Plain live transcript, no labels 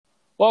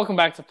Welcome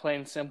back to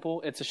Plain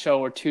Simple. It's a show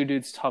where two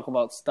dudes talk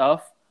about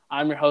stuff.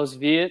 I'm your host,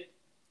 Viet.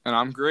 And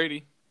I'm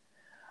Grady.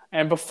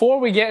 And before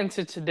we get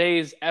into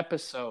today's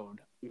episode,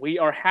 we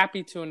are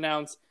happy to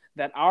announce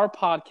that our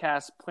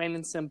podcast, Plain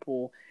and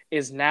Simple,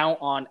 is now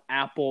on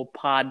Apple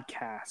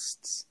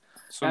Podcasts.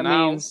 So that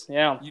now means,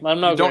 let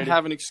them know, you don't Grady.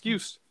 have an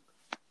excuse.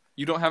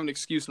 You don't have an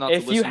excuse not to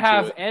If listen you to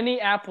have it.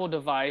 any Apple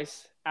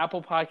device,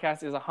 Apple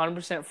Podcast is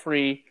 100%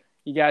 free.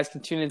 You guys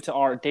can tune into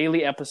our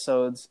daily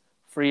episodes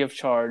free of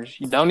charge.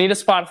 You don't need a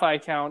Spotify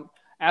account.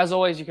 As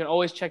always, you can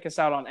always check us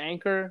out on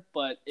Anchor.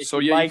 But if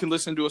you can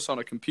listen to us on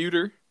a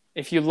computer.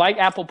 If you like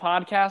Apple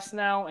Podcasts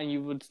now and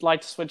you would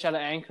like to switch out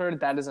of Anchor,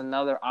 that is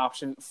another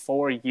option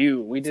for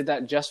you. We did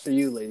that just for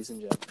you, ladies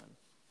and gentlemen.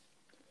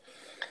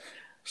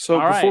 So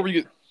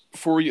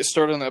before we get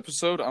started on the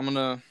episode, I'm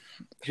gonna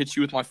hit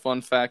you with my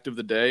fun fact of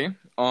the day.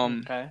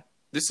 Okay.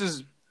 This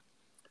is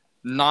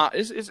not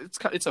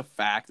it's a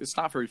fact. It's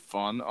not very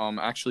fun.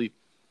 Actually,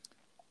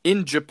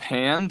 in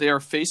Japan, they are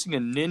facing a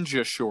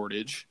ninja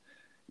shortage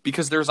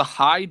because there's a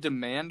high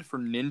demand for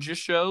ninja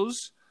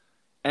shows,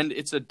 and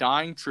it's a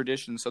dying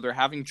tradition. So they're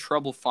having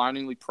trouble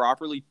finding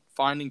properly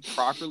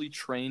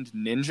trained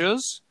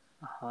ninjas.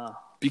 Uh-huh.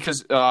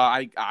 Because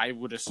I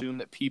would assume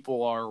that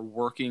people are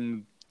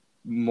working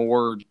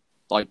more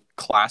like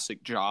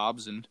classic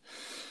jobs and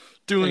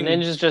doing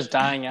ninjas just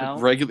dying out.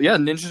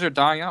 Ninjas are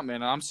dying out,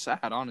 man. I'm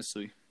sad,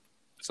 honestly.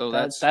 So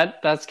that's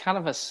kind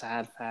of a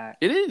sad fact.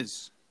 It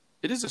is.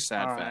 It is a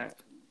sad All fact. right.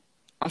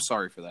 I'm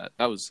sorry for that.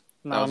 That was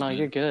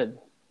you're good.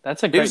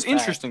 That's a great. It was fact.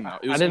 interesting though.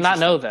 I did not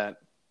know that.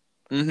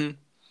 Mm-hmm.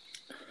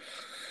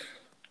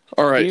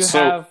 All right.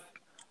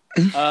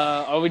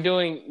 Are we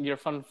doing your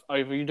fun? Are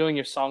you doing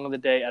your song of the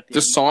day at the end? The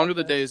song of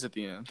the day is at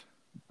the end.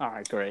 All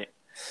right, great.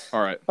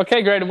 All right.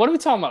 Okay, great. What are we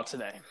talking about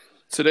today?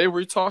 Today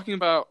we're talking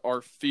about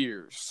our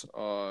fears,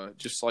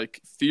 just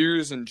like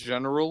fears in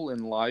general in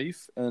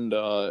life, and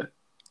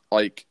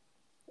like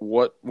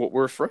what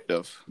we're afraid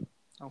of.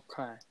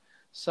 Okay.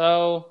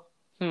 So,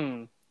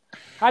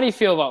 how do you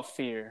feel about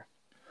fear?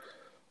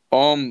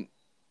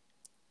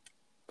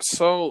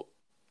 So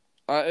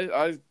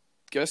I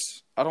guess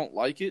I don't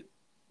like it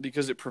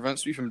because it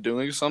prevents me from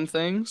doing some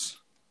things.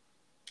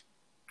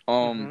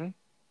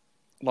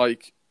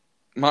 Like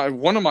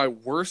one of my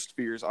worst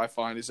fears I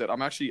find is that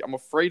I'm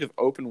afraid of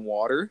open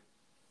water.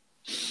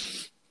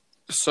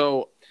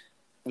 So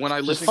when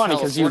I live in California,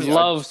 because you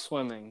love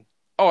swimming.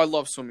 Oh, I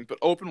love swimming, but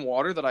open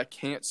water that I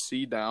can't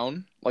see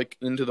down, like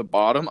into the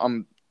bottom,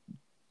 I'm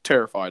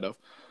terrified of.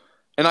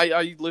 And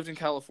I lived in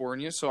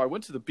California, so I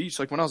went to the beach.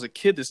 Like when I was a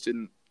kid, this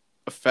didn't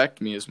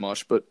affect me as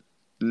much, but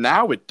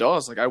now it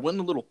does. Like I went in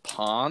a little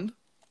pond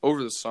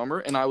over the summer,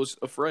 and I was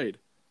afraid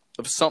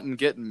of something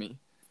getting me.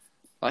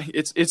 Like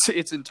it's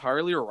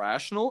entirely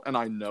irrational, and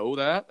I know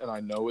that, and I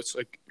know it's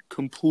like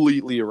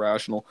completely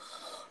irrational,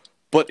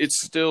 but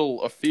it's still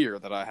a fear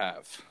that I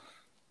have.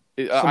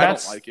 I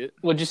don't like it.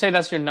 Would you say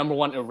that's your number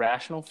one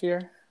irrational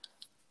fear?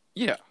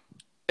 Yeah,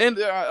 and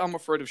I'm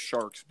afraid of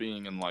sharks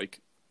being in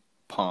like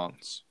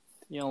ponds.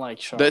 You don't like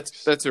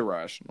sharks? That's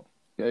irrational.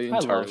 Yeah,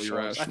 entirely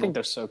irrational. I think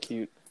they're so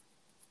cute.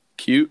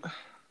 Cute.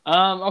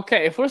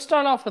 Okay, if we're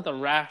starting off with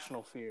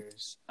irrational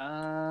fears,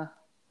 I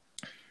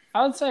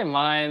would say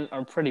mine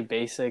are pretty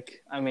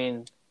basic. I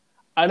mean,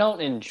 I don't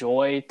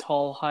enjoy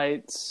tall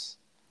heights.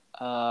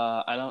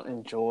 I don't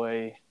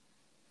enjoy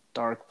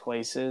dark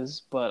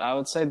places, but I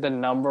would say the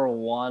number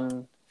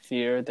one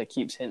fear that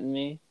keeps hitting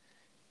me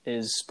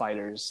is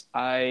spiders.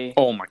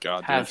 Oh my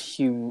god! I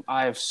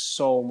have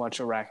so much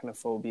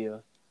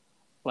arachnophobia.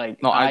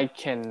 I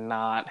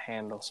cannot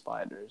handle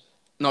spiders.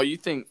 No, you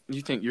think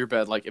you're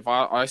bad. Like if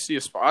I see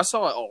a spider,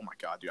 oh my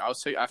god, dude! I would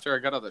say after I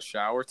got out of the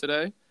shower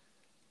today,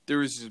 there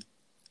was this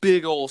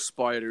big old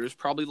spider. It was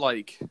probably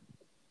like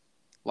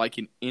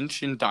an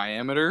inch in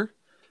diameter.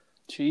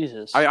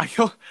 Jesus. I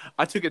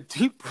took a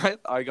deep breath.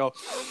 I go,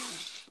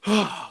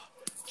 oh,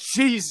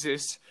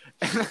 Jesus.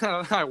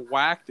 And I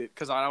whacked it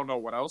because I don't know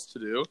what else to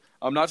do.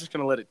 I'm not just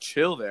going to let it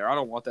chill there. I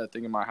don't want that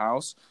thing in my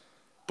house.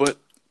 But,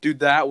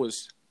 dude,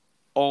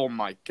 oh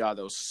my God,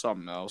 that was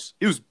something else.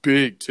 It was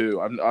big, too.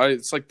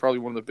 It's like probably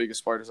one of the biggest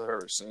spiders I've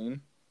ever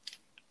seen.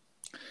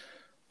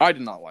 I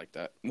did not like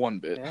that one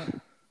bit. Yeah.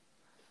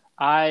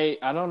 I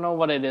don't know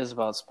what it is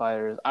about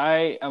spiders.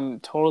 I am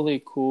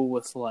totally cool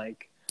with,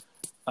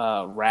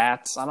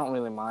 rats. I don't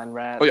really mind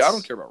rats. Oh, yeah, I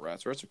don't care about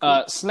rats. Rats are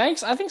cool.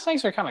 Snakes, I think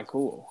snakes are kind of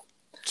cool.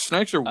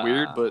 Snakes are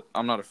weird, but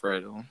I'm not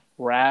afraid of them.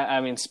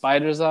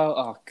 Spiders, though,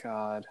 oh,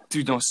 God.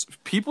 Dude, no,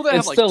 people that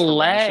have, the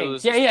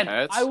tarantulas legs. as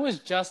pets. I was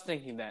just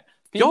thinking that.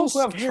 People who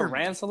have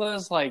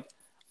tarantulas, I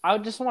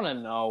just want to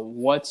know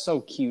what's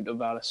so cute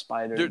about a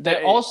spider. You'd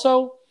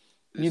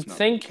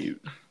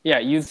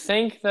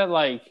think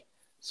that,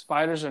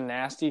 spiders are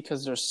nasty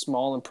because they're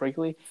small and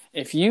prickly.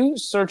 If you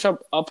search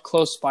up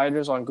close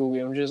spiders on Google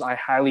Images, I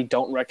highly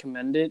don't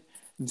recommend it.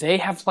 They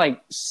have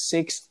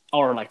 6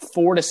 or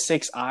 4 to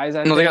 6 eyes.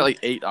 No, they got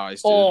 8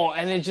 eyes. Dude. Oh,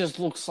 and it just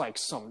looks like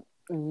some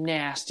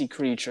nasty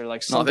creature,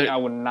 something I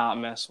would not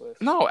mess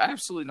with. No,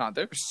 absolutely not.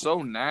 They're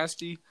so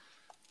nasty.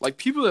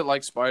 People that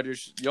like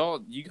spiders,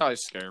 you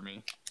guys scare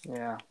me.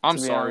 Yeah. I'm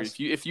sorry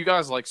if you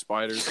guys like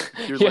spiders.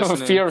 If you're you listening,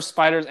 have a fear of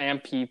spiders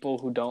and people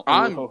who don't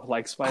who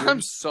like spiders.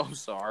 I'm so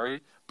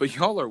sorry, but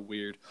y'all are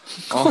weird.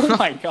 Oh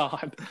my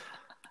god.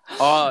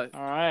 All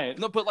right.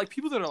 No, but like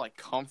people that are like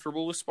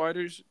comfortable with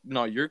spiders,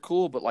 no, you're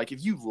cool. But like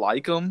if you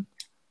like them,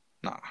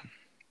 nah.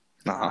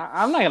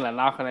 I'm not gonna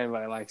knock on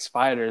anybody like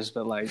spiders,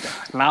 but like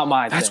not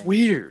my thing. That's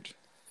weird.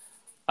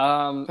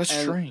 That's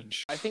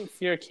strange. I think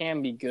fear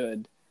can be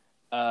good,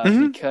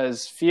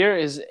 because fear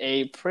is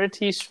a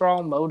pretty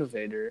strong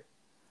motivator.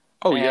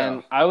 Oh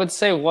and I would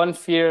say one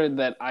fear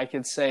that I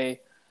could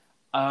say,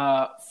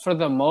 for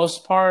the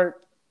most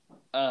part,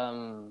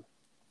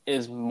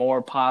 is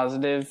more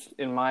positive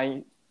in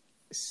my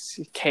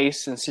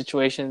case and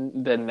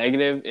situation than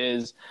negative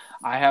is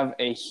I have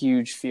a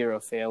huge fear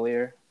of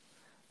failure.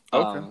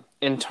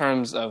 In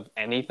terms of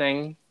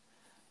anything,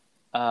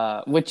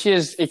 which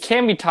is, it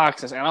can be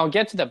toxic. And I'll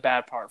get to the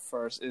bad part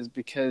first, is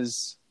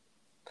because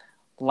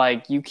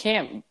like you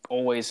can't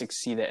always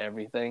succeed at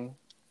everything.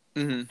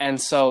 And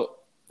so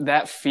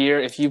that fear,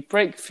 if you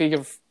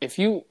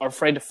are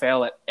afraid to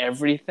fail at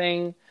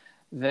everything,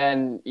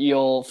 then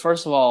you'll,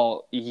 first of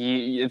all,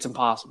 it's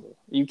impossible.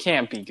 You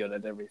can't be good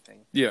at everything.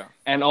 Yeah.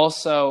 And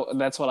also,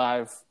 that's what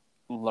I've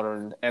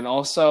learned. And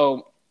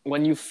also,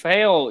 when you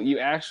fail, you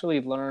actually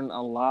learn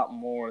a lot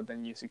more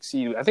than you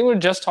succeed. I think we were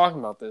just talking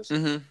about this.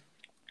 And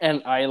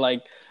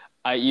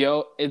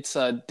it's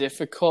a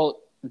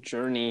difficult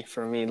journey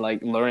for me,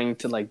 like learning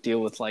to like deal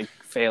with like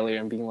failure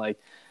and being like,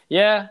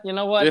 yeah, you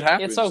know what? It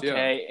happens, it's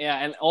okay. Yeah.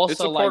 And also,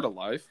 it's a part of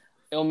life.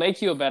 It'll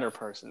make you a better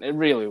person. It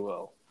really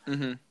will.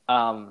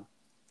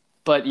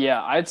 But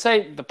yeah, I'd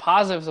say the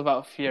positives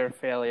about fear of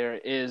failure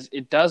is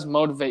it does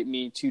motivate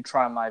me to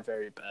try my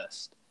very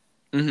best.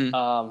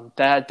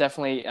 That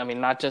definitely, I mean,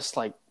 not just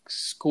like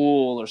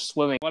school or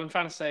swimming. What I'm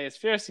trying to say is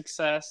fear of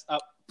success,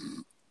 not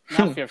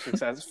fear of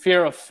success,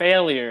 fear of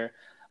failure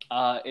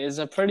is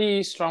a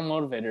pretty strong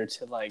motivator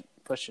to like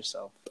push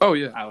yourself. Oh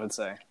yeah, I would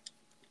say.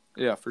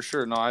 Yeah, for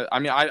sure. No, I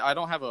mean, I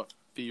don't have a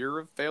fear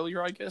of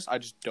failure. I guess I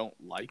just don't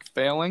like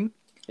failing.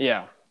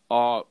 Yeah.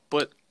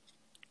 But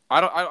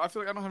I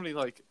feel like I don't have any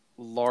like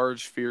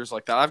large fears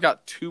like that. I've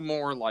got two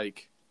more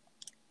like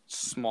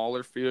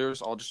smaller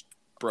fears. I'll just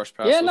brush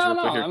past. Yeah, those no.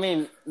 real quick. I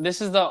mean,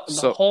 this is the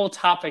whole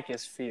topic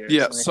is fear.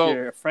 Yeah. And if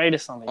you're afraid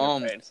of something, you're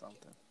afraid of something.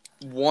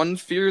 One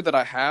fear that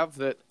I have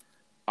that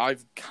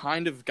I've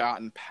kind of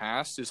gotten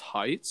past is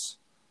heights.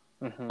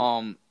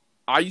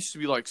 I used to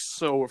be like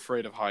so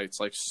afraid of heights,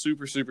 like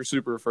super, super,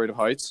 super afraid of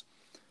heights.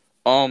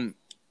 I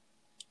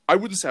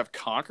wouldn't say I've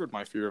conquered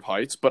my fear of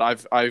heights, but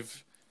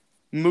I've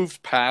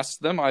moved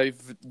past them.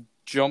 I've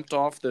jumped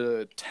off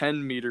the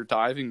 10-meter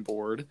diving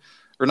board,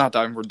 or not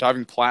diving board,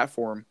 diving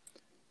platform.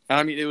 And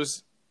I mean,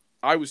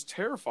 I was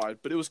terrified,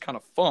 but it was kind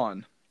of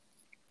fun.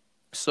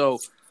 So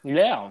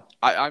yeah,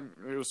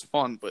 it was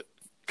fun, but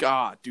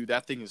God, dude,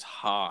 that thing is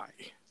high.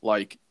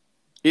 Like,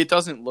 it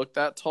doesn't look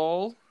that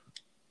tall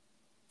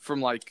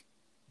from like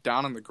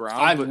down on the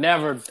ground. I've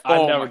never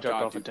jumped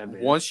off a 10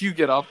 meter. Once you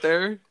get up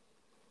there,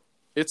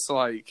 it's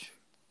like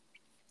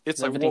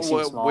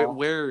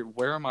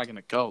where am I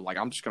gonna go? Like,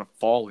 I'm just gonna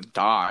fall and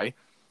die.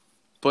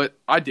 But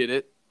I did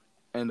it,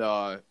 and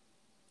I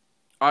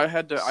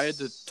had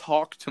to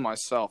talk to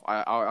myself.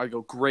 I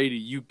go, Grady,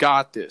 you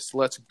got this.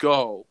 Let's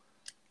go.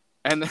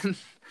 And then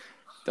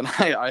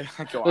I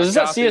go. Was this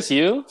at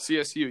CSU?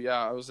 CSU,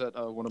 yeah. I was at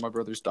one of my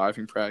brother's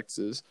diving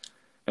practices,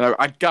 and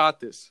I got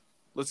this.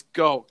 Let's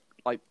go.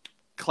 Like,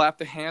 clap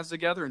the hands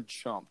together and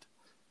jumped.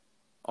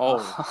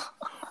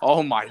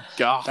 Oh my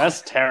God.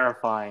 That's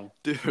terrifying,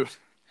 dude.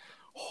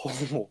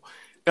 Oh.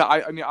 Yeah,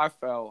 I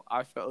fell.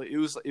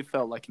 It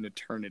felt like an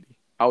eternity.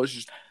 I was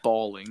just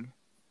bawling.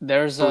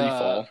 There's a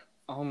fall.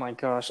 Oh my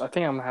gosh, I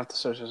think I'm gonna have to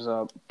search this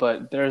up.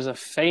 But there's a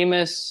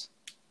famous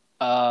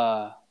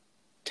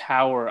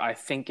tower, I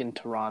think, in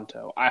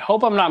Toronto. I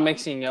hope I'm not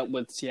mixing it up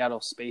with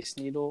Seattle Space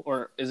Needle,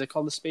 or is it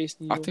called the Space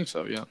Needle? I think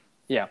so. Yeah.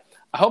 Yeah,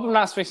 I hope I'm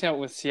not mixing it up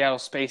with Seattle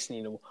Space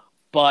Needle.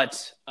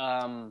 But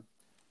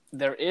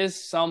there is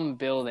some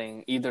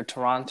building, either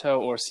Toronto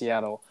or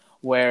Seattle,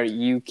 where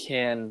you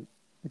can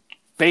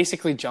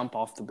basically jump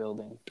off the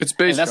building. It's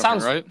base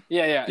jumping, right?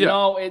 Yeah.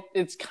 No,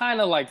 it's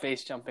kind of like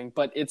base jumping,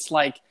 but it's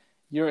like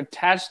you're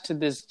attached to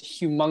this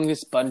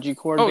humongous bungee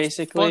cord,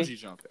 basically. It's bungee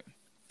jumping.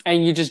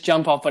 And you just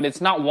jump off, but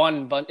it's not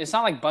it's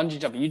not like bungee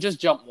jumping. You just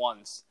jump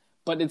once.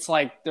 But it's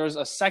like there's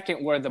a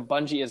second where the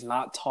bungee is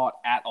not taut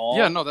at all.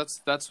 Yeah, no,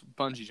 that's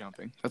bungee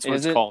jumping. That's what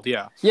it's called,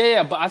 yeah.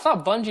 Yeah, but I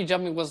thought bungee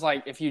jumping was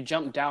like if you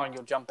jump down,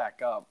 you'll jump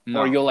back up. No.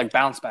 Or you'll like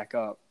bounce back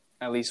up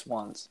at least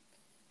once.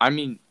 I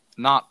mean,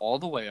 not all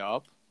the way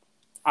up.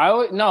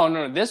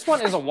 No. This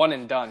one is a one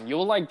and done.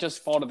 You'll like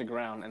just fall to the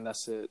ground and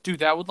that's it. Dude,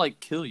 that would like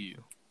kill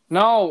you.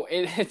 No,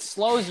 it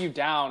slows you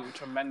down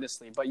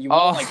tremendously, but you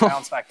won't like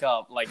bounce back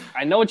up. Like,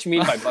 I know what you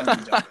mean by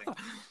bungee jumping. I'm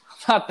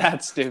not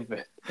that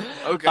stupid.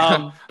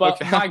 Okay.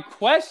 But my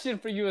question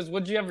for you is,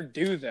 would you ever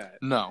do that?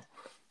 No.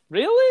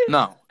 Really?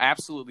 No,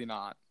 absolutely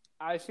not.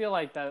 I feel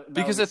like that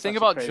because the thing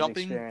about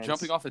jumping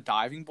off a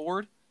diving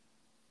board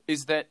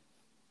is that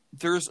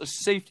there's a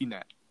safety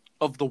net.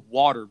 of the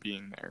water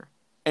being there.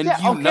 And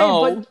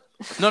No.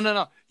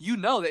 You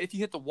know that if you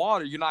hit the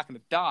water, you're not going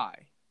to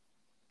die.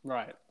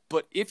 Right.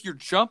 But if you're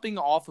jumping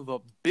off of a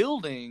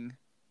building,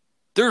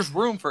 there's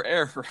room for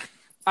error.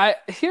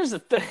 Here's the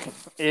thing: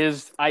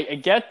 I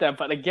get that,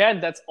 but again,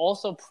 that's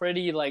also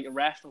pretty like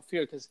irrational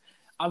fear because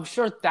I'm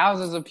sure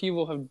thousands of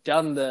people have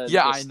done the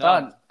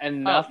stunt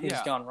and nothing's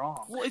gone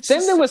wrong. Well,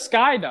 same thing with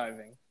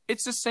skydiving.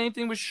 It's the same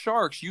thing with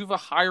sharks. You have a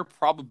higher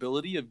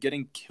probability of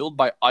getting killed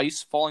by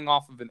ice falling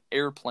off of an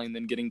airplane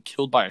than getting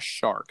killed by a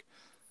shark.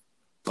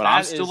 But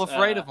I'm still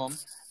afraid of them.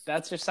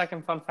 That's your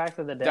second fun fact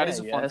of the day. That is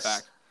a fun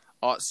fact.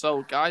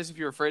 So, guys, if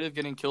you're afraid of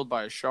getting killed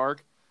by a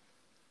shark,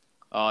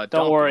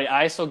 don't worry.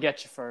 Ice will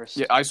get you first.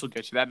 Yeah, ice will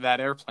get you. That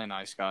airplane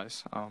ice,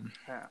 guys.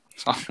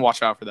 So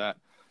watch out for that.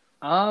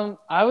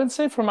 I would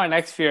say for my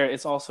next fear,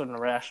 it's also an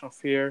irrational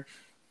fear,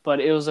 but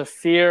it was a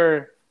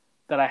fear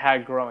that I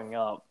had growing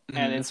up,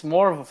 and it's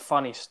more of a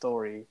funny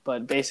story.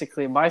 But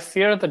basically, my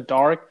fear of the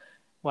dark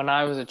when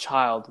I was a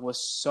child was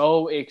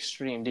so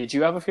extreme. Did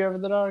you have a fear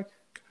of the dark?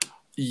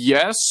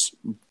 Yes,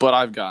 but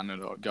I've gotten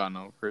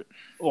over it.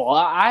 Well,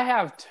 I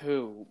have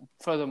too,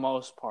 for the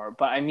most part.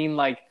 But I mean,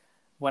 like,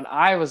 when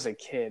I was a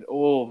kid,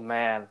 oh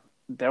man,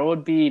 there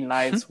would be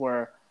nights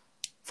where,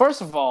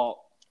 first of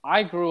all,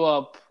 I grew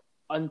up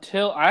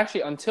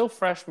until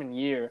freshman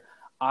year,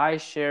 I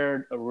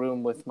shared a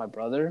room with my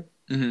brother.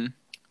 Mm-hmm.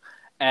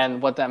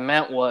 And what that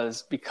meant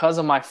was, because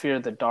of my fear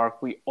of the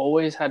dark, we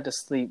always had to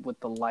sleep with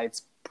the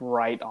lights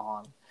bright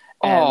on.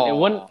 And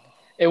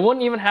it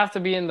wouldn't even have to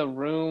be in the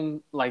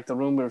room, like the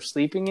room we were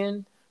sleeping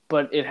in,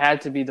 but it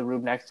had to be the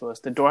room next to us.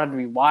 The door had to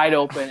be wide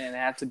open, and it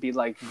had to be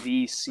like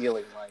the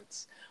ceiling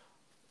lights,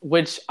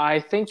 which I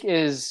think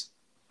is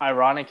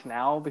ironic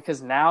now,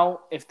 because now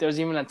if there's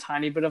even a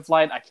tiny bit of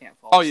light, I can't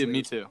fall asleep. Oh, yeah,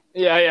 me too.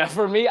 Yeah.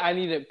 For me, I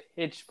need it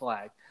pitch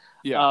black.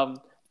 Yeah.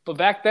 But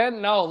back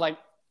then, no, like,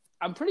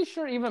 I'm pretty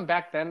sure even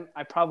back then,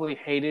 I probably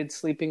hated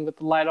sleeping with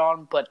the light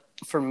on, but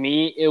for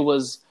me, it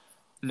was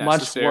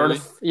necessary.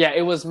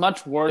 It was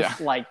much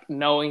worth like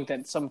knowing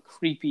that some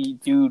creepy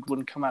dude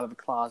wouldn't come out of the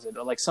closet,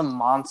 or like some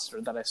monster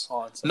that I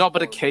saw. No,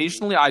 but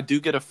occasionally I do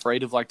get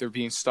afraid of like there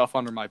being stuff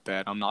under my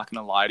bed. I'm not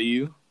gonna lie to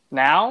you.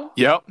 Now?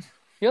 Yep. You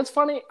know what's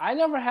funny? I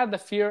never had the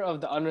fear of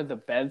the under the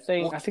bed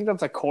thing. Well, I think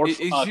that's a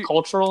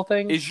cultural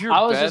thing.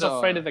 I was just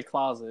afraid of the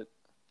closet.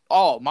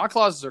 Oh, my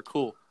closets are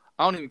cool.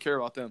 I don't even care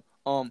about them.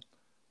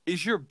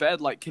 Is your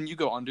bed like? Can you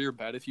go under your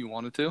bed if you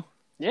wanted to?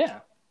 Yeah.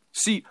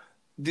 See,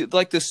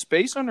 the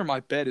space under my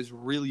bed is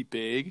really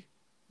big.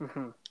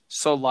 Mm-hmm.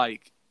 So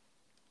like,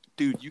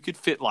 dude, you could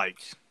fit like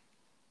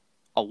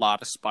a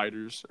lot of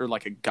spiders or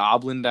like a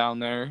goblin down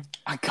there.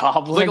 A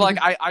goblin? Like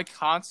I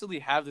constantly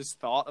have this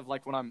thought of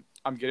like when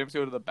I'm getting to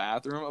go to the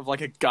bathroom of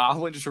like a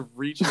goblin just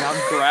reaching out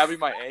and grabbing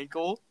my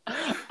ankle.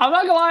 I'm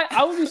not gonna lie,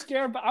 I would be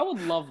scared, but I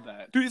would love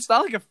that. Dude, it's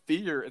not like a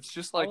fear. It's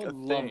just like a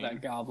thing. I love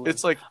that goblin.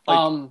 It's like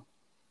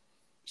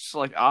just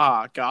like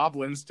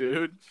goblins,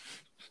 dude.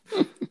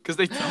 Because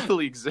they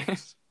totally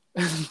exist.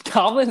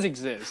 Goblins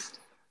exist.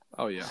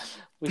 Oh yeah.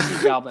 We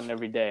see goblin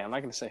every day. I'm not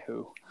gonna say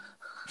who.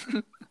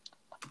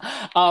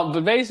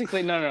 But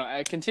basically,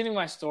 no. Continuing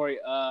my story.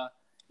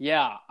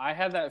 Yeah, I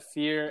had that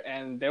fear,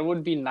 and there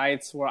would be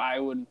nights where I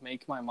would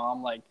make my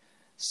mom like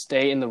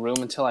stay in the room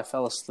until I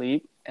fell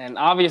asleep. And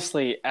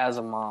obviously, as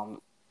a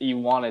mom, you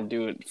want to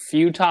do it a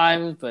few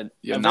times, but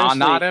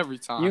not every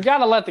time. You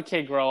gotta let the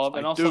kid grow up,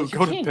 and also you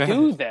can't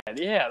do that.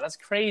 Yeah, that's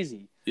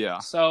crazy. Yeah.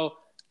 So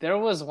there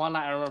was one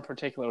night I remember in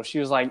particular where she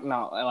was like,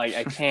 "No, like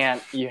I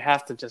can't. You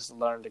have to just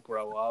learn to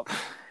grow up."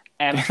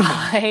 And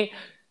I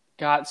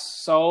got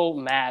so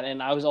mad,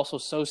 and I was also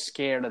so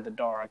scared of the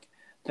dark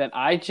that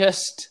I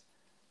just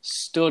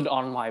stood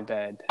on my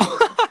bed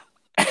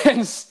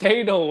and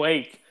stayed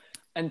awake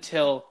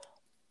until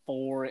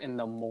 4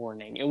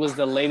 a.m. It was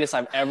the latest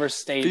I've ever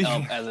stayed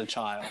up as a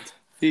child.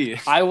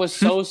 I was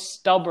so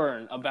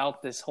stubborn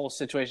about this whole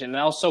situation, and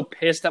I was so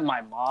pissed at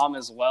my mom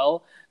as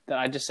well that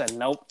I just said,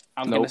 nope,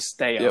 I'm going to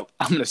stay up.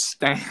 I'm going to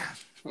stand.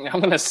 I'm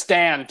going to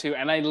stand, too.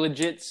 And I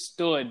legit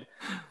stood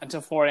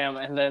until 4 a.m.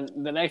 And then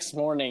the next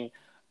morning,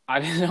 I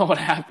didn't know what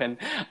happened.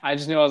 I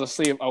just knew I was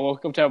asleep. I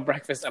woke up to have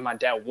breakfast, and my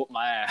dad whooped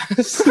my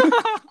ass.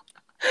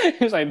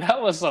 He was like,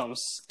 that was some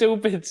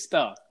stupid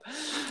stuff.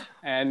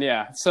 And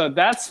yeah, so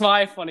that's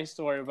my funny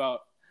story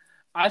about...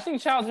 I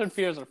think childhood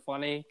fears are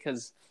funny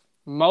because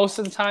most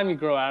of the time you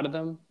grow out of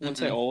them. I wouldn't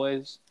say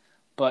always.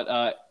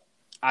 But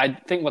I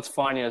think what's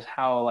funny is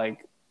how,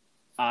 like,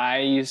 I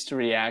used to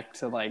react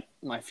to, like,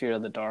 my fear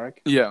of the dark.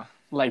 Yeah.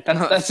 Like,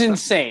 that's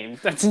insane.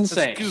 That's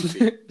insane.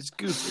 It's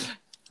goofy.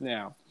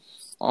 Yeah.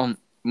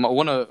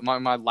 One of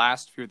my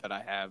last fear that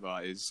I have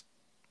is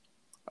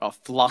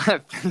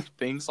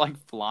things like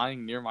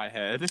flying near my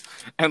head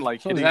and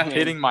like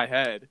hitting my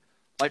head.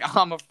 Like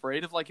I'm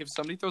afraid of like if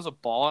somebody throws a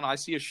ball and I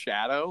see a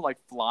shadow like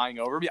flying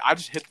over me, I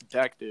just hit the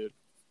deck, dude.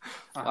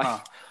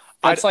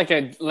 That's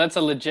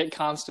a legit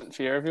constant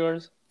fear of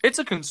yours? It's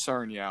a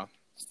concern, yeah.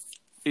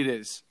 It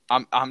is.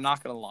 I'm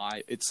not gonna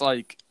lie. It's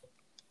like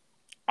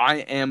I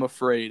am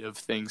afraid of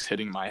things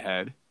hitting my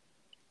head.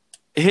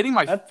 Hitting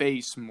my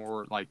face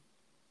more like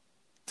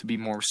to be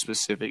more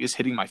specific, is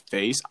hitting my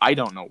face. I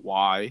don't know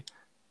why.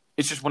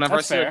 It's just whenever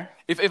That's I see fair.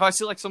 if I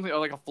see like something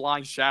like a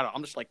flying shadow,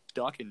 I'm just like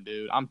ducking,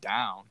 dude. I'm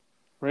down.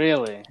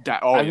 Really?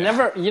 I've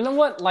never. You know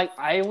what? Like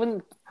I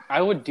wouldn't.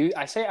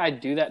 I say I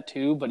do that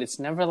too, but it's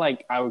never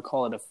like I would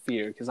call it a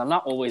fear because I'm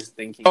not always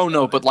thinking. Oh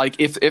no, but like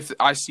if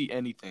I see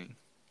anything,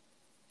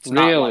 it's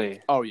really? Not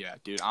like, oh yeah,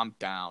 dude, I'm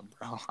down,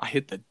 bro. I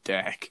hit the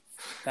deck.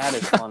 That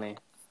is funny.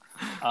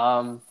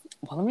 Well,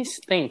 let me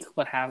think.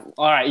 What happened?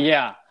 All right,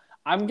 yeah,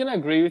 I'm gonna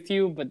agree with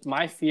you, but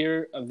my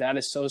fear of that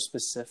is so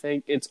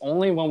specific. It's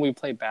only when we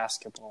play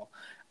basketball.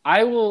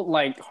 I will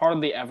like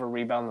hardly ever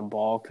rebound the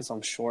ball because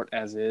I'm short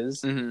as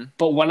is. Mm-hmm.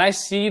 But when I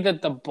see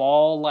that the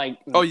ball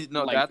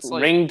that's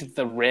ringed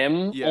the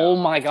rim, yeah. Oh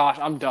my gosh,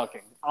 I'm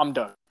ducking. I'm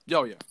done.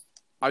 Oh yeah,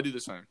 I do the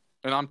same,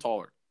 and I'm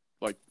taller.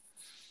 Like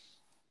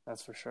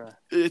that's for sure.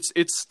 It's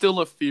still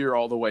a fear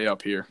all the way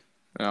up here.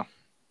 Yeah.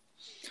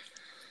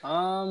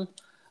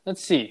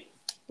 Let's see.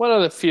 What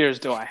other fears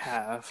do I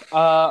have?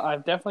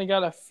 I've definitely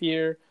got a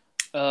fear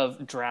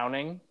of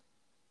drowning,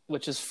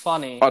 which is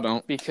funny. I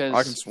don't because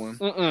I can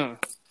swim.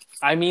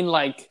 I mean,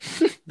 like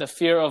the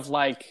fear of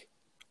like.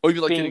 Oh,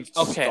 you like getting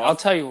okay? stuck? I'll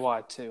tell you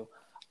why too.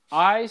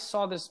 I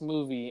saw this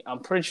movie. I'm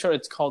pretty sure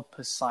it's called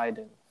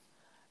Poseidon,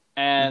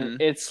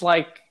 and it's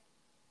like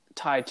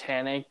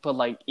Titanic, but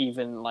like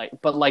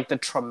the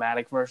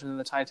traumatic version of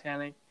the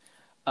Titanic.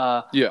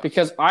 Yeah.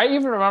 Because I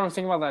even remember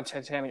thinking about that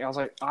Titanic. I was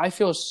like, I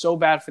feel so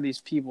bad for these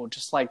people.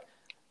 Just like,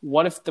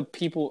 what if the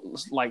people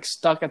like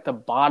stuck at the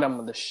bottom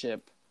of the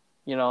ship,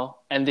 you know,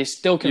 and they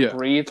still can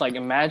breathe? Like,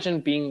 imagine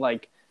being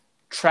like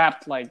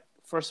trapped. Like,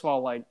 first of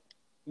all, like,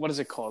 what is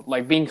it called?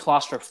 Like being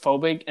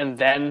claustrophobic and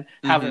then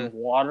having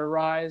water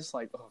rise.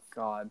 Like, oh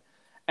God.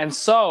 And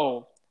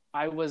so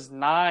I was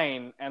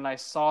 9 and I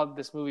saw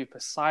this movie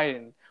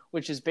Poseidon,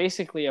 which is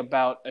basically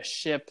about a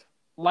ship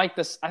like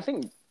this. I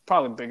think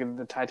probably bigger than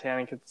the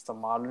Titanic. It's a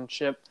modern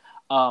ship.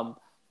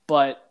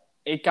 But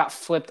it got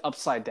flipped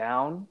upside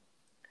down.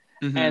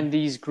 And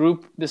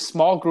this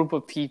small group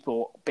of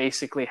people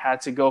basically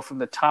had to go from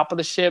the top of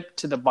the ship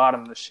to the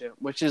bottom of the ship,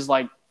 which is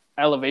like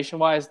elevation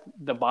wise,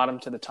 the bottom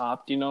to the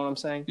top. Do you know what I'm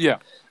saying? Yeah.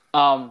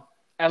 And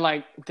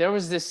like there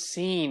was this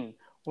scene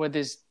where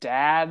this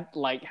dad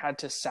like had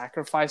to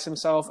sacrifice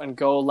himself and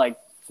go like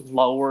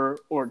lower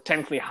or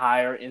technically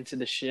higher into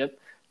the ship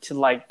to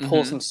like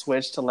pull some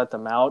switch to let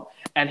them out.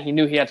 And he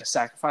knew he had to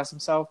sacrifice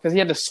himself because he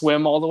had to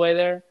swim all the way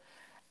there.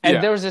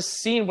 And there was this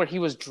scene where he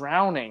was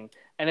drowning.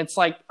 And it's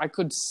like I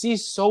could see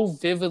so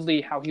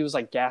vividly how he was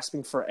like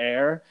gasping for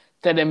air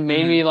that it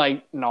made me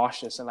like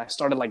nauseous. And I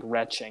started like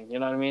retching. You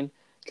know what I mean?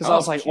 Because I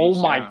was like, oh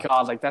my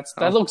God, like that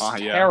looks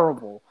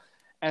terrible.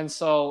 And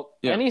so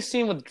any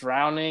scene with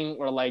drowning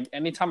or like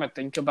anytime I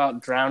think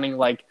about drowning,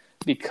 like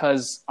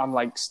because I'm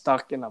like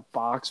stuck in a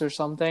box or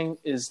something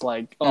is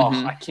like,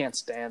 I can't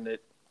stand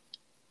it.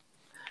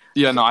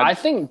 Yeah, no, I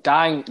think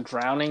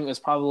drowning is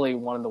probably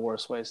one of the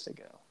worst ways to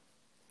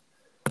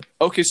go.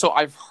 Okay, so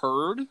I've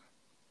heard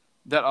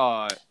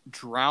that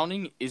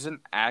drowning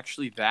isn't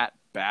actually that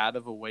bad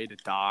of a way to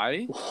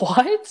die.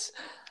 What?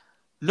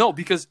 No,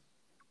 because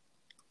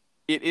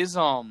it is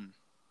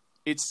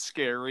it's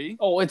scary.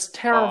 Oh, it's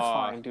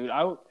terrifying, dude.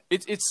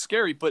 It's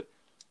scary, but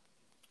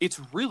it's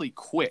really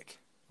quick.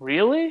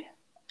 Really?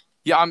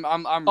 Yeah, I'm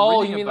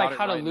Oh, reading you mean about like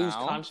how to right lose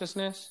now.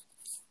 consciousness?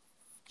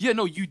 Yeah,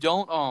 no, you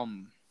don't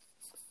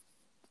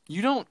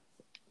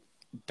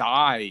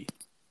die.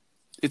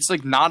 It's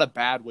like not a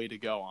bad way to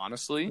go,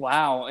 honestly.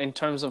 Wow, in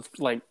terms of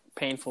like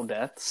painful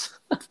deaths.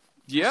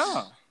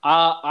 Yeah.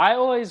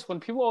 When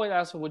people always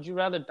ask, would you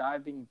rather die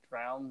being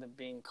drowned than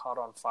being caught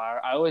on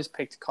fire? I always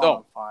picked caught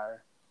on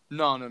fire.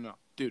 No,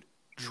 dude.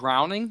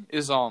 Drowning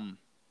is or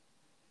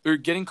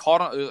getting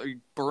caught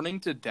on burning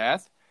to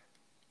death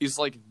is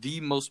like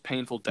the most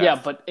painful death.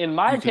 Yeah, but in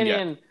my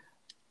opinion,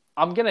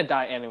 I'm gonna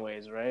die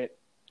anyways, right?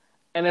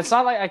 And it's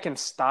not like I can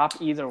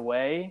stop either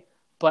way.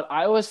 But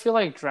I always feel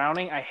like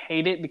drowning, I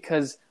hate it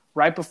because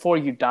right before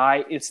you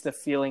die, it's the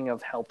feeling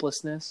of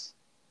helplessness.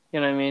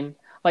 You know what I mean?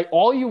 Like,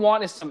 all you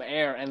want is some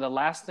air, and the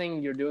last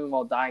thing you're doing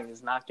while dying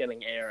is not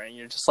getting air, and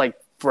you're just, like,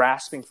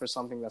 grasping for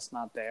something that's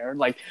not there.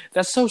 Like,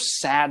 that's so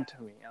sad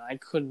to me, and I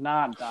could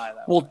not die that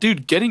way. Well,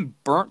 dude, getting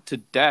burnt to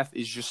death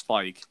is just,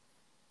 like,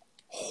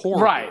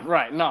 horrible.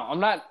 Right. No, I'm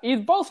not...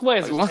 Both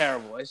ways is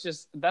terrible. It's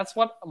just... That's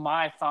what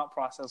my thought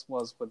process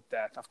was with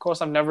death. Of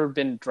course, I've never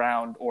been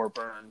drowned or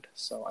burned,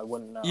 so I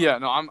wouldn't know. Yeah,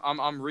 no,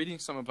 I'm reading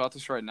something about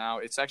this right now.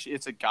 It's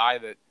a guy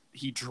that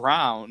he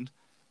drowned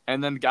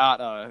and then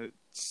got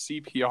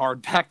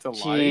CPR back to life.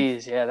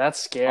 Jeez, yeah,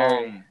 that's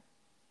scary.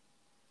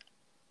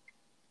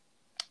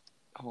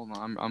 Hold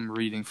on, I'm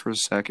reading for a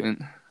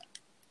second.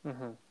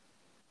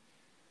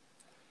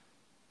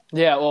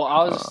 Yeah, well,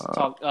 I was just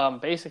talking.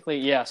 Basically,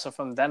 yeah. So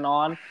from then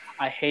on,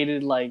 I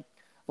hated like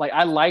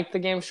I liked the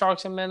game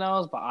Sharks and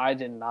Minnows, but I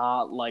did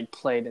not like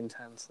play it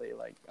intensely.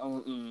 Like,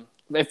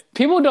 if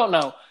people don't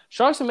know,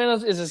 Sharks and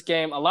Minnows is this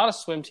game. A lot of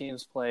swim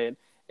teams play it.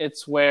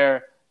 It's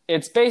where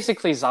it's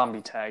basically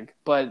zombie tag,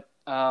 but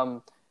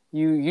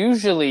you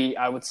usually,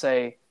 I would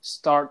say,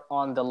 start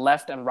on the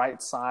left and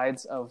right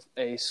sides of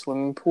a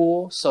swimming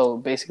pool. So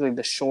basically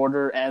the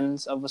shorter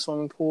ends of a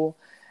swimming pool.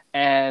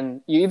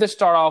 And you either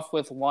start off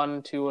with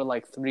 1, 2, or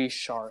like 3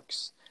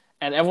 sharks.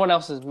 And everyone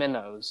else is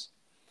minnows.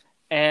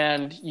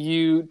 And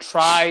you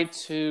try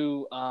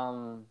to...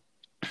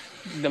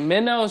 the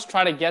minnows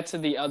try to get to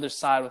the other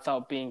side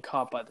without being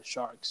caught by the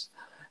sharks.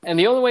 And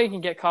the only way you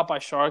can get caught by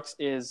sharks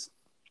is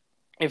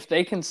if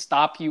they can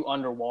stop you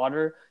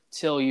underwater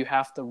till you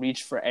have to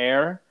reach for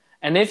air.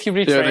 And if you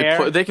reach for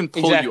air... they can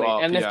pull you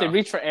up. And if they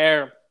reach for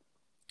air,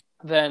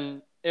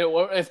 then...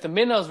 if the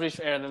minnows reach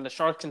for air, then the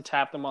shark can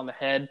tap them on the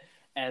head,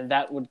 and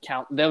that would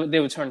count. They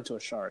would turn into a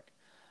shark.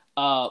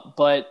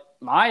 But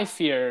my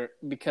fear,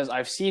 because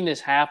I've seen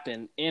this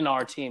happen in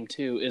our team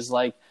too, is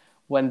like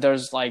when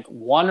there's like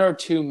 1 or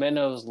 2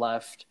 minnows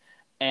left,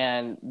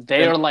 and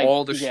they're like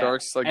all the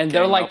sharks like and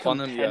they're like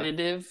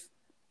competitive,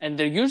 and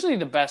they're usually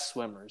the best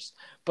swimmers.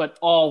 But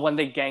when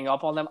they gang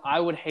up on them, I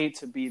would hate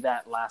to be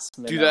that last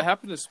minnow. Dude, that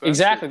happened to Spencer.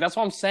 Exactly, that's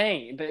what I'm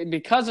saying.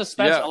 Because of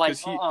Spencer,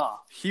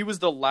 he was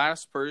the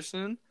last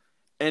person.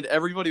 And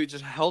everybody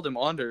just held him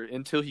under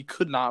until he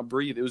could not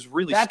breathe. It was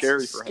really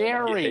scary for him.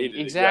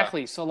 Scary,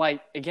 exactly. So, like,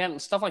 again,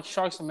 stuff like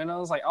sharks and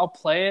minnows, like, I'll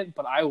play it,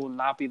 but I will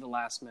not be the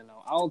last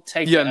minnow. I'll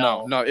take it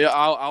out.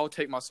 I'll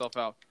take myself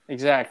out.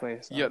 Exactly.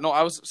 So. Yeah, no,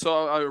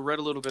 I read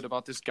a little bit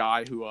about this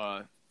guy who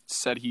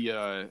said he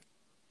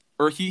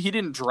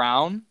didn't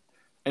drown,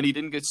 and he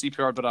didn't get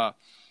CPR, but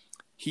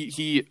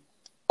he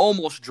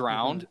almost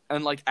drowned,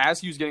 and, like, as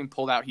he was getting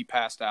pulled out, he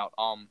passed out.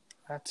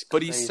 That's crazy.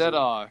 But he said,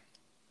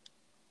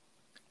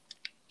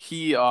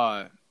 he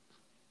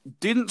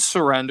didn't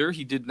surrender.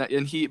 He did not,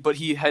 but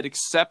he had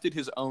accepted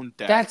his own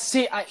death.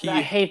 I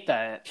hate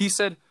that. He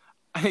said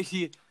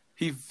he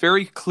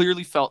very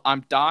clearly felt,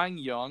 I'm dying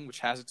young, which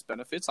has its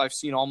benefits. I've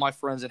seen all my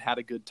friends and had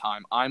a good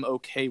time. I'm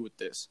okay with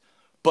this.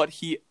 But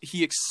he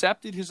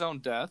accepted his own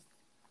death,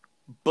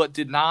 but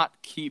did not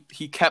he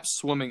kept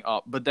swimming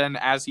up. But then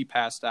as he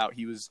passed out,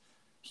 he was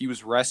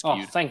rescued.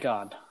 Oh, thank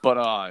God.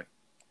 But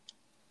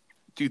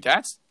dude,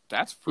 that's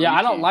freaky. Yeah,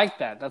 I don't like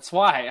that. That's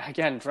why,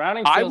 again,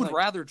 drowning feels I would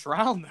rather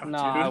drown, though, No,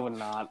 dude. I would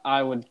not.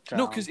 I would drown.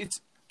 No, because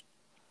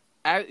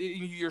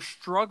you're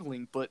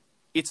struggling, but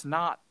it's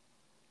not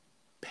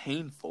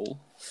painful.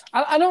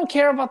 I don't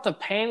care about the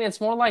pain.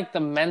 It's more like the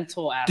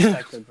mental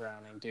aspect of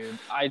drowning, dude.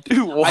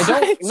 What? I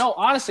don't... No,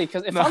 honestly,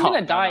 because if I'm going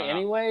to die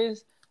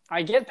anyways,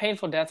 I get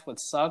painful death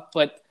would suck,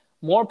 but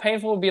more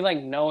painful would be,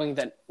 like, knowing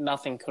that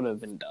nothing could have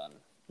been done.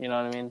 You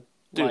know what I mean?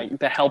 Dude. Like,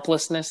 the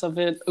helplessness of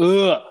it.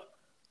 Ugh.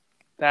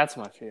 That's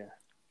my fear.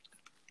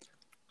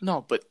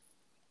 No, but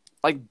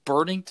like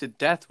burning to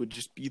death would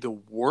just be the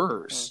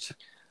worst.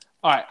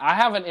 All right, I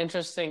have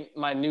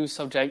my new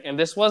subject, and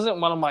this wasn't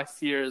one of my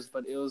fears,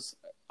 but it was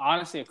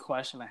honestly a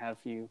question I had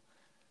for you.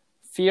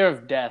 Fear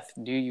of death,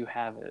 do you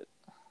have it?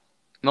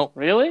 Nope.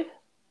 Really?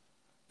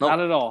 Nope.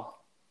 Not at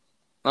all?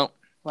 Nope.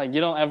 Like,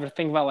 you don't ever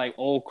think about, like,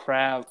 oh,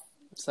 crap,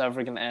 it's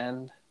ever going to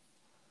end?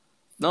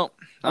 Nope.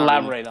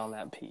 Elaborate on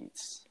that, Pete.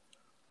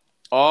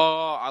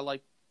 Oh,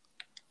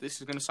 this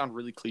is going to sound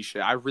really cliche.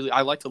 I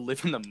like to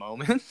live in the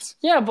moment.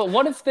 Yeah, but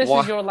what if this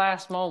is your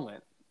last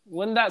moment?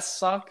 Wouldn't that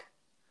suck?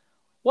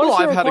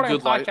 I've had a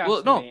good life.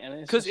 Well, no,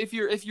 because if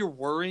you're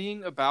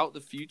worrying about the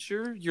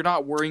future, you're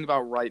not worrying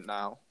about right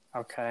now.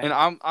 Okay. And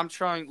I'm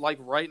trying, like,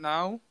 right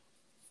now,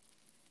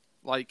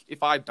 like,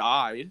 if I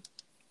died,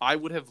 I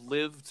would have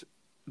lived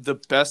the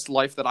best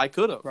life that I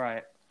could have.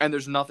 Right. And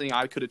there's nothing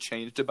I could have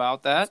changed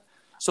about that.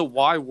 So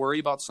why worry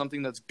about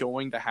something that's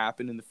going to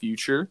happen in the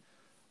future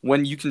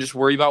when you can just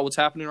worry about what's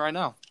happening right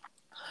now?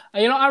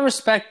 I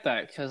respect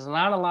that, because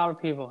not a lot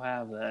of people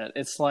have that.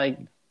 It's like,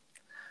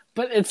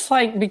 but it's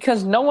like,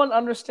 because no one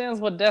understands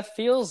what death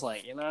feels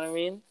like, you know what I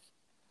mean?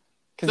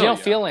 Because you don't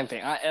feel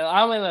anything.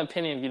 I'm in the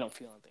opinion you don't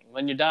feel anything.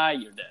 When you die,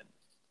 you're dead.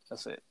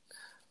 That's it.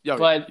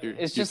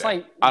 It's just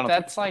like,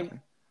 that's like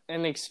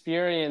an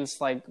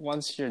experience, like,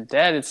 once you're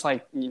dead, it's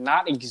like you're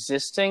not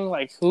existing.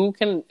 Like, who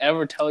can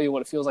ever tell you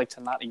what it feels like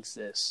to not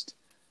exist?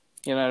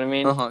 You know what I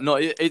mean? No,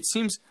 it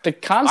seems... The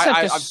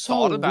concept is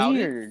so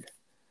weird.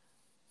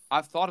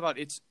 I've thought about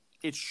it.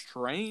 It's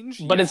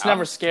strange. But it's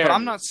never scary. But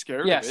I'm not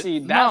scared of it. Yeah, see,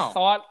 that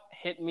thought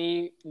hit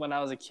me when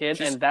I was a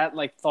kid, and that,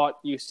 like, thought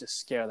used to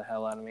scare the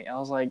hell out of me. I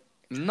was like...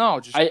 No,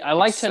 just... I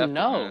like to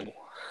know.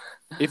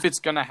 If it's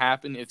going to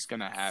happen, it's going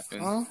to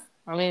happen. Well,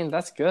 I mean,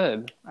 that's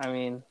good. I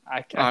mean,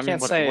 I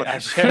can't say I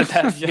share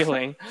that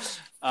feeling.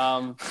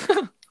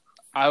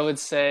 I would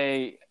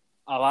say...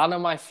 A lot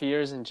of my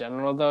fears in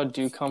general, though,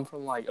 do come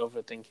from, like,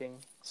 overthinking.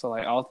 So,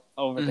 like, I'll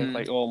overthink,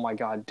 like, oh, my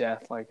God,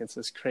 death. Like, it's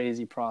this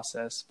crazy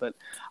process. But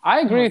I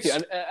agree with you.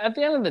 At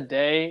the end of the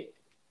day,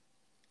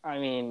 I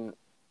mean,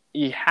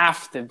 you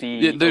have to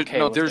be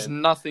okay with there's it.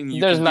 nothing you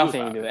There's can nothing do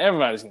you about can do. it.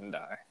 Everybody's going to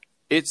die.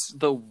 It's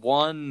the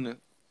one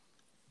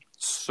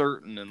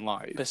certain in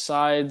life.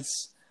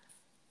 Besides,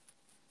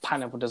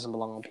 pineapple doesn't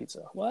belong on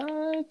pizza.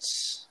 What?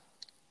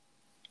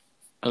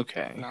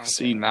 Okay. No,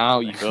 see, now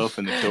you've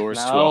opened the doors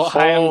to a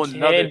whole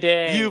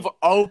nother... You've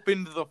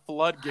opened the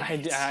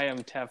floodgates. I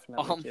am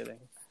definitely kidding.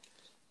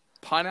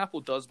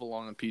 pineapple does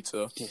belong on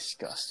pizza.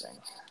 Disgusting.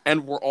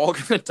 And we're all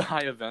gonna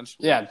die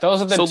eventually. Yeah,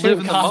 those are the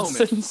two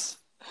constants.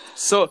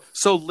 So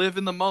live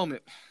in the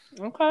moment.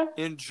 Okay.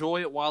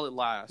 Enjoy it while it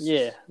lasts.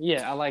 Yeah,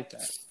 I like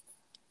that.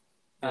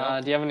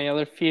 Do you have any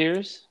other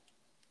fears?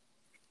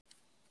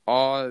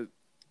 Kind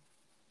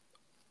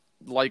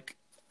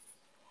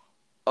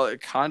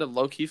of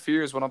low-key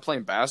fear is when I'm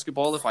playing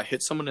basketball, if I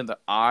hit someone in the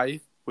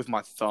eye with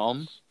my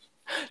thumb.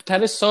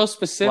 That is so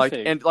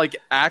specific.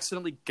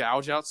 Accidentally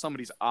gouge out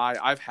somebody's eye.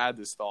 I've had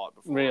this thought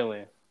before.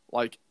 Really?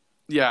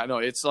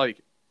 It's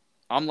like,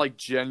 I'm like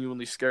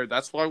genuinely scared.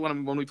 That's why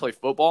when we play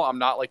football, I'm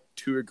not like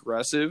too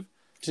aggressive.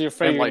 So you're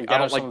afraid I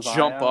don't like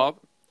jump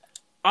up.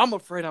 I'm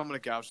afraid I'm gonna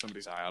gouge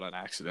somebody's eye out on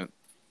accident.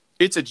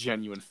 It's a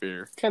genuine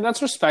fear. Okay,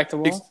 that's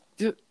respectable.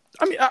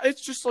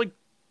 It's just like,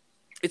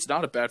 it's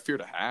not a bad fear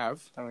to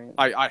have.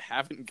 I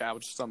haven't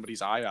gouged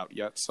somebody's eye out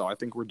yet, so I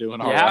think we're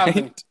doing all right. You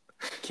haven't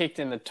kicked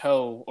in the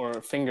toe or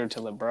a finger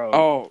till it broke.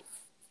 Oh,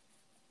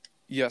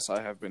 yes,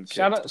 I have been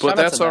kicked, but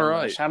that's all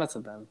right. Shout out to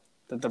them.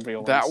 The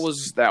real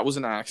ones. That was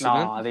an accident.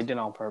 Nah, they did it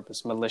on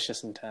purpose.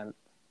 Malicious intent.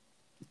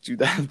 Dude,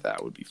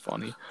 that would be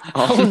funny.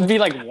 I would be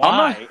like,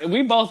 why?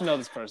 We both know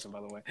this person,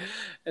 by the way.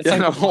 It's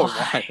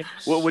why?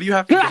 What do you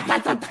have to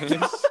gain from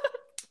this?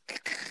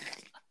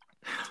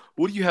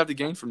 What do you have to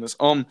gain from this?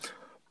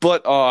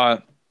 But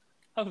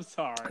I'm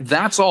sorry.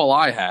 That's all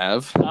I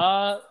have.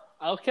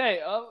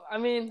 Okay.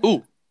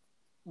 Ooh.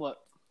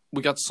 What?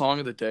 We got song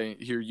of the day.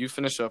 Here, you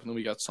finish up, and then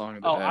we got song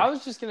of the day. I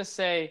was just gonna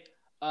say,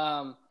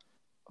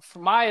 for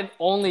my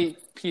only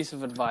piece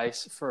of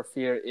advice for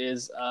fear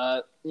is,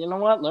 you know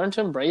what? Learn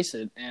to embrace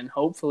it, and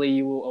hopefully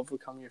you will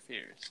overcome your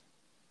fears.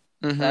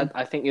 Mm-hmm. That,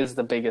 I think, is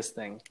the biggest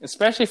thing,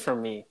 especially for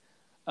me.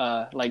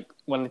 Like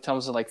when it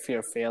comes to like fear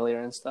of failure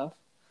and stuff.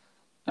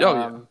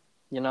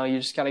 You know, you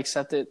just gotta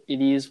accept it. It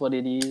is what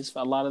it is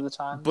a lot of the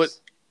time. But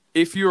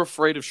if you're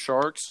afraid of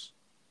sharks,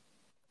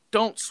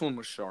 don't swim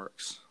with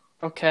sharks.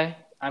 Okay.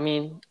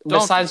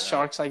 Besides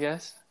sharks, I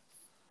guess.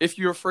 If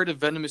you're afraid of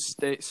venomous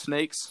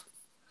snakes,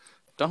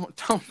 don't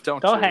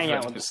hang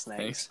out with the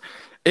snakes.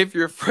 If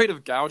you're afraid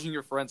of gouging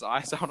your friend's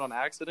eyes out on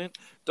accident,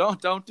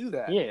 don't do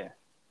that. Yeah.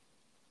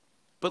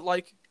 But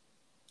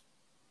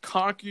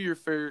conquer your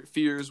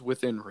fears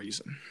within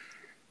reason.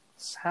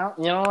 You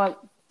know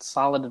what?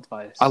 Solid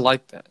advice. I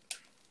like that.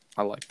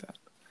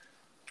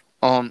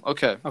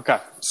 Okay. Okay.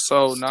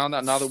 So now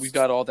that we've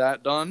got all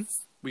that done,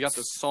 we got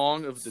the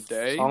song of the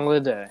day. Song of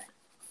the day.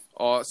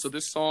 So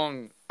this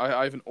song,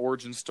 I have an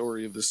origin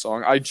story of this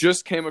song. I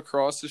just came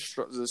across this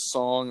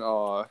song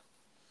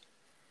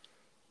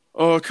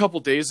a couple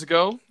days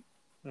ago,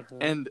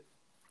 and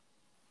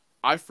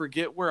I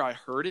forget where I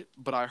heard it,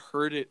 but I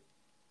think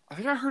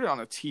I heard it on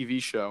a TV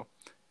show,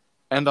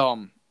 and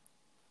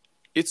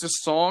it's a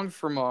song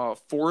from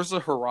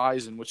Forza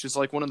Horizon, which is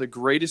like one of the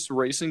greatest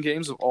racing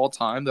games of all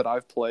time that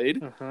I've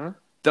played.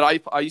 That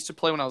I used to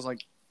play when I was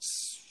like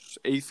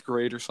 8th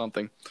grade or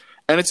something.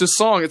 And it's a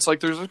song. It's like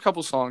there's a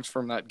couple songs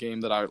from that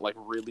game that are like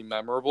really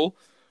memorable.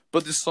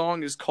 But this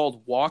song is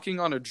called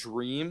Walking on a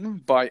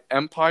Dream by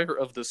Empire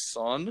of the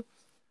Sun.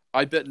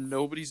 I bet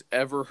nobody's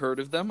ever heard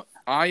of them.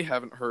 I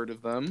haven't heard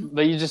of them.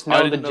 But you just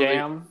know the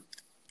jam?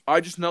 I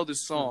just know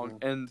this song,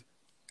 and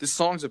this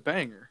song's a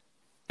banger.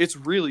 It's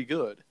really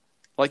good.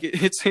 Like,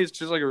 it's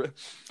just like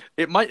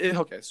it might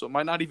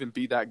not even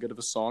be that good of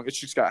a song.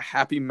 It's just got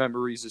happy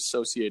memories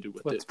associated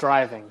with it. With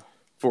driving.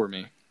 For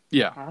me.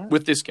 Yeah,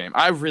 with this game.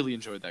 I really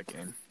enjoyed that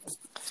game.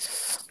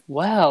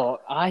 Well,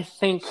 I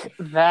think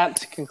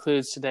that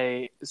concludes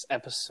today's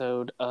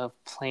episode of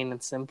Plain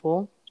and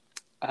Simple.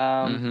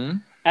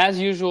 As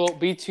usual,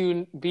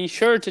 be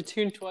sure to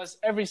tune to us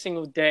every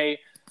single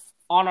day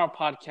on our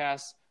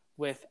podcast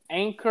with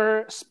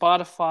Anchor,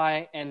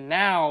 Spotify, and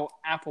now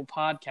Apple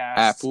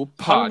Podcasts.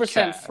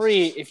 100%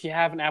 free if you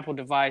have an Apple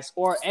device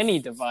or any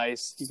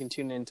device. You can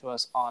tune in to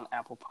us on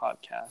Apple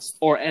Podcasts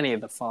or any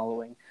of the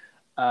following.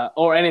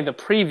 Or any of the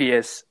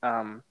previous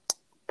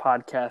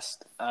podcast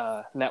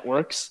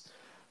networks.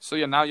 So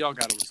yeah, now y'all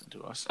gotta listen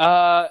to us.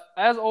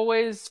 As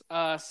always,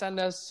 send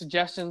us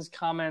suggestions,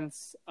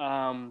 comments,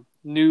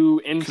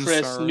 new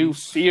interests, new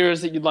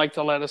fears that you'd like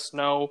to let us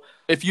know.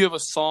 If you have a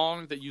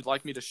song that you'd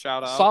like me to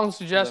shout out, song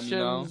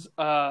suggestions,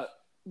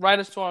 write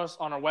us to us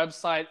on our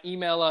website,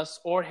 email us,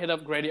 or hit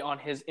up Grady on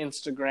his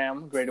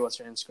Instagram. Grady, what's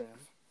your Instagram?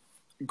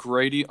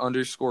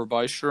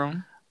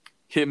 Grady_Bystrom.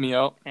 Hit me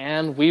up.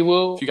 And we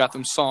will... If you got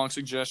them song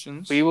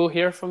suggestions. We will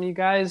hear from you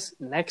guys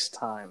next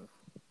time.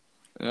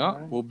 Yeah,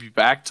 We'll be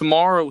back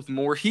tomorrow with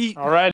more heat. All right.